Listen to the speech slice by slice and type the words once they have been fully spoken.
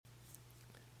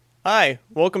Hi,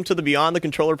 welcome to the Beyond the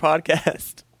Controller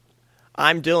podcast.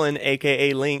 I'm Dylan,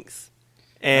 aka Lynx,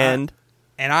 and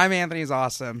And I'm Anthony's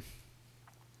Awesome.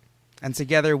 And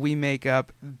together we make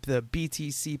up the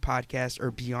BTC podcast, or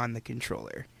Beyond the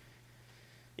Controller.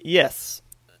 yes,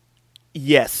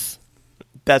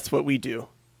 that's what we do.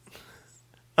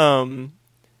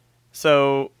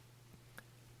 So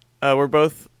we're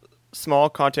both small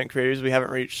content creators. We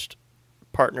haven't reached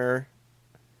partner.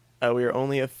 We are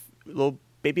only little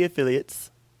baby affiliates,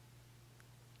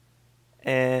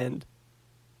 and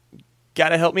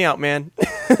gotta help me out, man.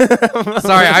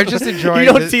 Sorry, I'm just enjoying.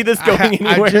 You don't see this going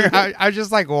anywhere. I'm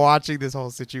just like watching this whole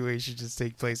situation just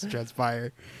take place and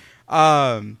transpire.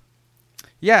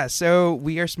 Yeah, so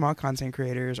we are small content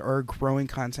creators or growing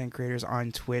content creators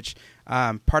on Twitch.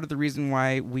 Part of the reason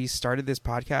why we started this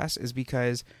podcast is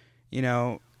because,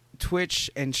 Twitch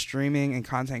and streaming and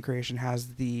content creation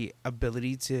has the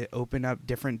ability to open up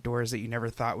different doors that you never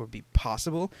thought would be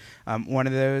possible. One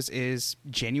of those is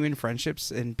genuine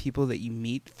friendships and people that you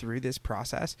meet through this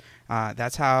process.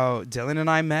 That's how Dylan and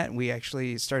I met. We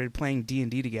actually started playing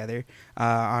D&D together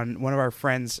on one of our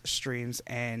friends' streams,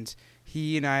 and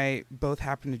he and I both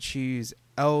happened to choose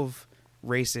elf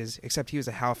races, except he was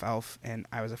a half elf and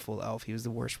I was a full elf. He was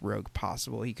the worst rogue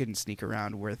possible. He couldn't sneak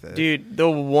around worth it. Dude, the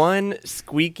one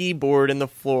squeaky board in the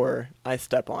floor I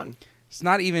step on. It's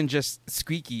not even just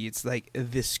squeaky. It's like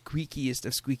the squeakiest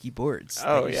of squeaky boards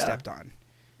Oh, that you yeah. stepped on.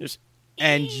 Just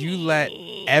And you let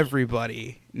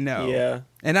everybody know. Yeah.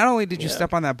 And not only did you Yeah.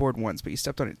 step on that board once, but you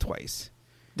stepped on it twice.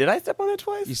 Did I step on it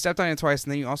twice? You stepped on it twice,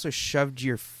 and then you also shoved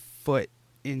your foot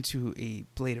into a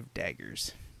blade of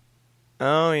daggers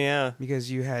Oh, yeah.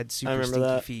 because you had super remember stinky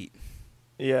that. feet.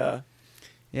 Yeah.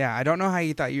 Yeah, I don't know how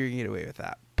you thought you were going to get away with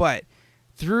that. But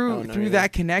through yeah.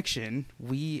 that connection,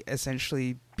 we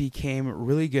essentially became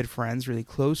really good friends, really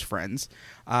close friends,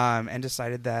 and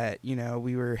decided that,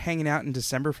 we were hanging out in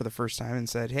December for the first time and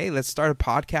said, hey, let's start a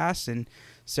podcast. And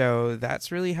so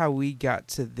that's really how we got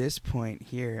to this point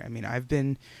here. I mean, I've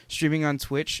been streaming on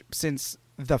Twitch since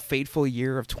the fateful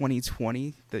year of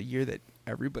 2020, the year that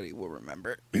everybody will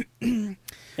remember.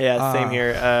 Yeah, same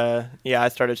here. I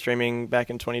started streaming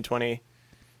back in 2020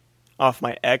 off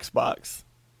my Xbox.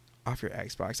 Off your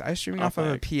Xbox. I was streaming Off off of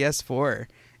my a PS4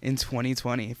 in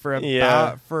 2020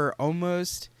 Yeah. for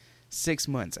almost 6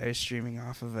 months. I was streaming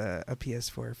off of a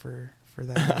PS4 for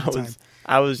that amount of time.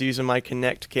 I was using my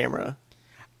Kinect camera.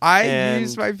 I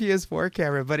used my PS4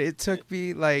 camera, but it took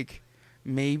me like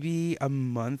maybe a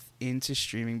month into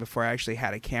streaming before I actually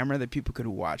had a camera that people could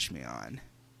watch me on.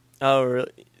 Oh,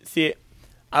 really? See,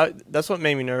 that's what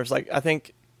made me nervous. Like, I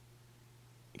think,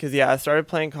 because, I started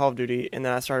playing Call of Duty, and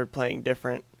then I started playing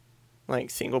different, like,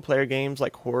 single-player games,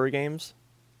 like horror games.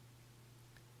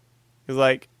 Because,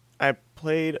 like, I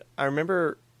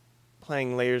remember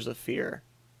playing Layers of Fear.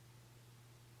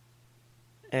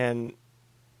 And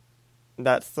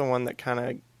that's the one that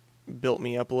kind of built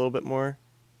me up a little bit more.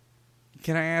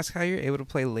 Can I ask how you're able to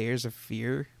play Layers of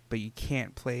Fear, but you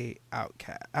can't play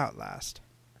Outlast?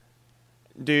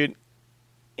 Dude,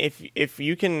 if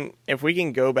we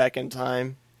can go back in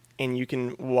time and you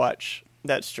can watch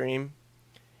that stream,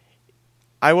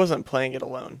 I wasn't playing it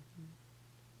alone.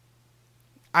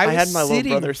 I had my little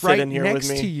brother sit in here with next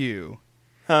me. to you.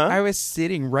 Huh? I was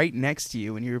sitting right next to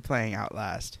you when you were playing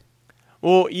Outlast.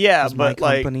 Well, yeah, Was my but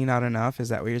like, company not enough? Is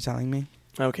that what you're telling me?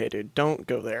 okay, dude, don't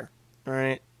go there. All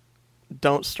right,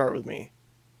 don't start with me.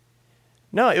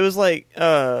 No, it was like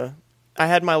I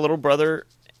had my little brother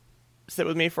sit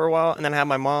with me for a while, and then I had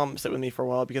my mom sit with me for a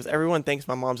while because everyone thinks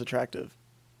my mom's attractive.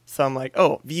 So I'm like,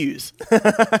 oh, views.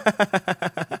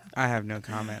 I have no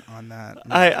comment on that.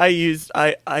 No. I used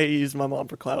my mom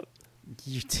for clout.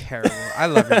 You're terrible. I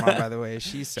love your mom, by the way.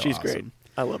 She's She's awesome. great.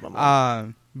 I love my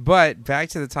mom. But back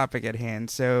to the topic at hand.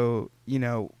 So,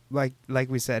 like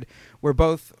we said, we're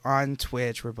both on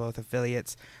Twitch. We're both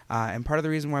affiliates. And part of the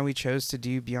reason why we chose to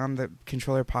do Beyond the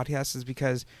Controller podcast is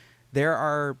because there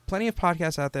are plenty of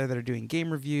podcasts out there that are doing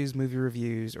game reviews, movie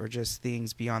reviews, or just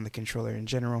things beyond the controller in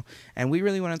general. And we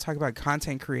really want to talk about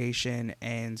content creation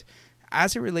and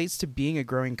as it relates to being a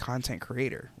growing content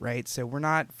creator, right? So we're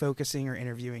not focusing or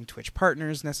interviewing Twitch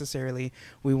partners necessarily.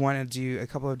 We want to do a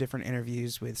couple of different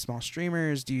interviews with small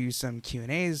streamers, do some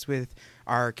Q&As with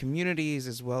our communities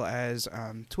as well as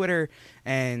Twitter.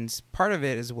 And part of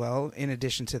it as well, in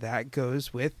addition to that,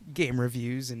 goes with game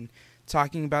reviews and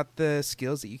talking about the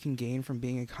skills that you can gain from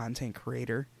being a content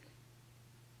creator.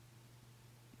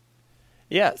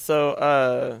 Yeah,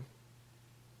 so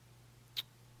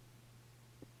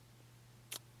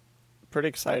pretty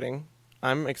exciting.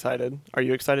 I'm excited. Are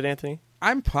you excited, Anthony?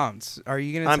 I'm pumped. Are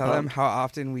you going to I'm tell them pumped. how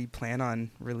often we plan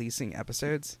on releasing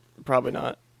episodes? Probably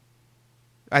not.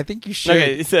 I think you should.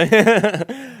 Okay,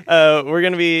 so we're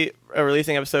gonna be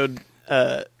releasing episode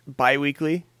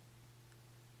bi-weekly.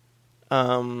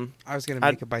 I was going to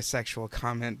make a bisexual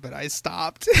comment, but I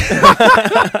stopped.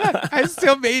 I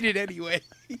still made it anyway.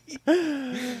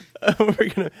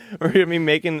 we're gonna be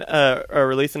making or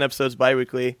releasing episodes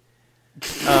bi-weekly.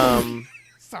 Sorry.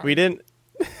 We didn't.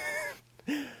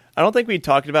 I don't think we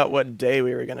talked about what day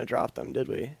we were gonna drop them, did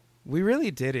we? We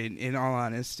really didn't, in all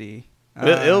honesty.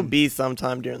 It'll be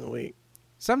sometime during the week.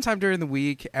 Sometime during the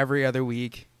week, every other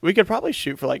week. We could probably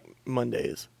shoot for like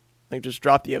Mondays, like just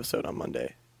drop the episode on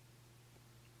Monday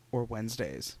Or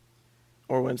Wednesdays.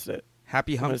 or Wednesday.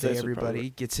 Happy Hump Wednesdays Day, would everybody. probably-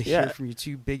 Get to Yeah. hear from your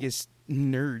two biggest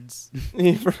nerds.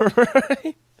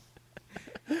 Right?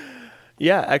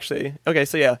 Yeah, actually. Okay,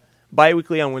 so yeah,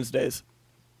 bi-weekly on Wednesdays.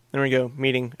 There we go.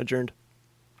 Meeting adjourned.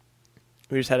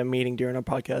 We just had a meeting during our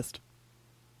podcast.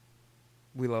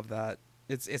 We love that.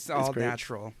 It's all great.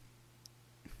 natural.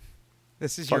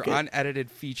 This is Fuck your it.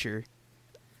 unedited feature.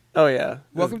 Oh yeah. This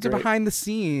Welcome is to great. Behind the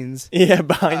Scenes, Yeah,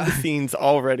 behind the scenes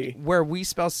already. where we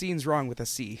spell scenes wrong with a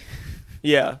C.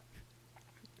 Yeah.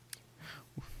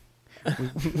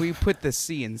 We put the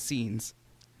C in scenes.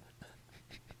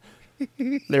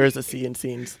 There is a C in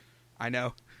scenes. I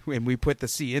know. And we put the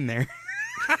C in there.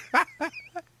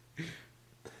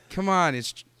 Come on,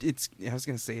 it's I was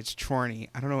going to say it's chorny.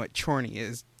 I don't know what chorny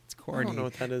is. It's I corny. don't know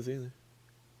what that is either.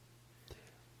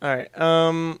 All right.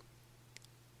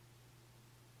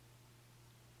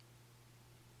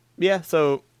 Yeah,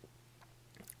 so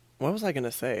what was I going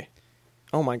to say?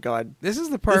 Oh my god. This is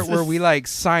the part This where is- we like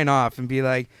sign off and be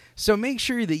like, so make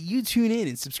sure that you tune in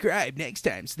and subscribe next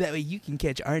time so that way you can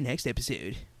catch our next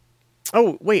episode.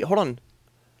 Oh, wait, hold on.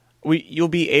 You'll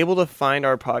be able to find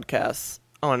our podcasts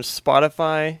on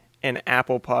Spotify and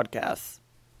Apple Podcasts.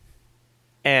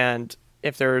 And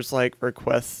if there's like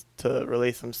requests to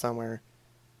release them somewhere,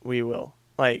 we will.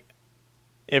 Like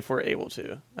if we're able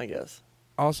to, I guess.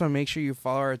 Also, make sure you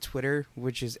follow our Twitter,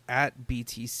 which is at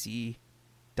btc.podcast.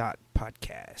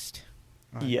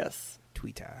 on Yes.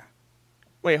 Twitter.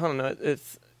 Wait, hold on. No, it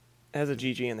has a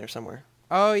GG in there somewhere.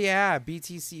 Oh, yeah.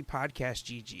 BTC Podcast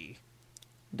GG.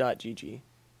 .gg.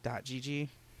 .gg.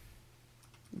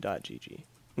 .gg.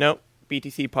 Nope.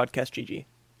 BTC Podcast GG.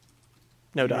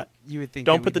 No dot. You would think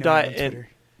Don't that put we'd the know dot on in. Twitter.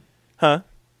 Huh?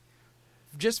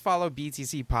 Just follow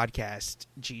BTC Podcast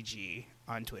GG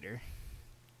on Twitter.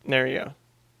 There you go.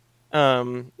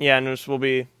 Yeah, and this will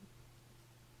be,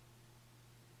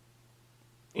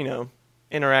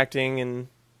 interacting and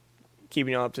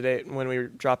keeping you all up to date when we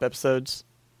drop episodes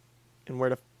and where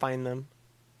to find them.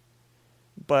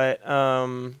 But,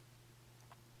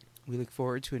 We look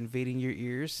forward to invading your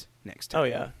ears next time. oh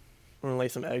yeah, I'm gonna lay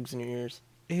some eggs in your ears.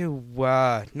 Ew,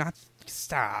 not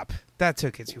stop. That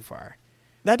took it too far.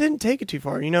 That didn't take it too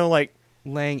far, like,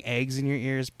 Laying eggs in your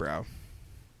ears, bro.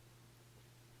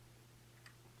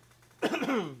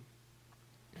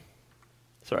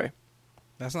 sorry.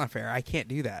 That's not fair. I can't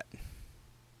do that.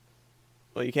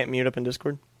 Well, you can't mute up in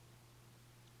Discord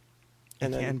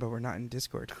and I then can, but we're not in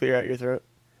Discord. clear out your throat.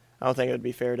 I don't think it would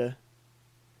be fair to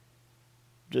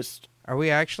just, Are we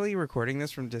actually recording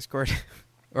this from Discord?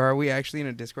 Or are we actually in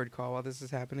a Discord call while this is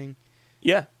happening?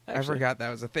 yeah. I Actually. forgot that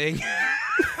was a thing.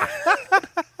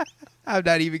 I'm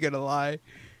not even going to lie.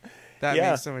 That Yeah.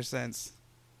 makes so much sense.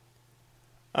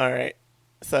 All right.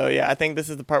 So, yeah, I think this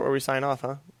is the part where we sign off,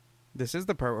 huh? This is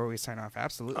the part where we sign off.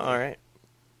 Absolutely. All right.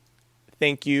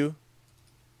 Thank you.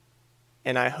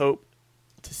 And I hope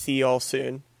to see y'all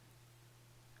soon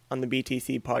on the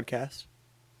BTC podcast.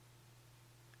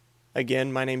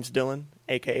 Again, my name's Dylan,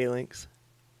 aka Lynx.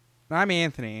 I'm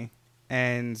Anthony,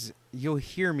 and you'll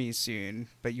hear me soon,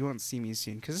 but you won't see me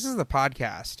soon because this is the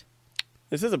podcast.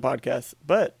 This is a podcast,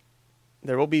 but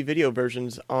there will be video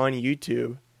versions on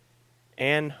YouTube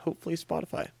and hopefully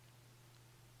Spotify.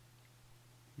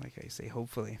 Like I say,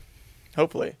 hopefully.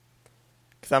 Hopefully.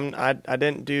 Because I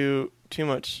didn't do too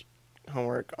much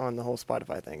homework on the whole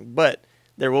Spotify thing, but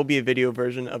there will be a video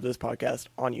version of this podcast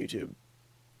on YouTube.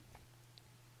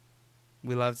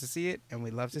 We love to see it, and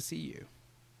we love to see you.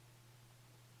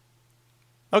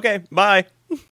 Okay, bye.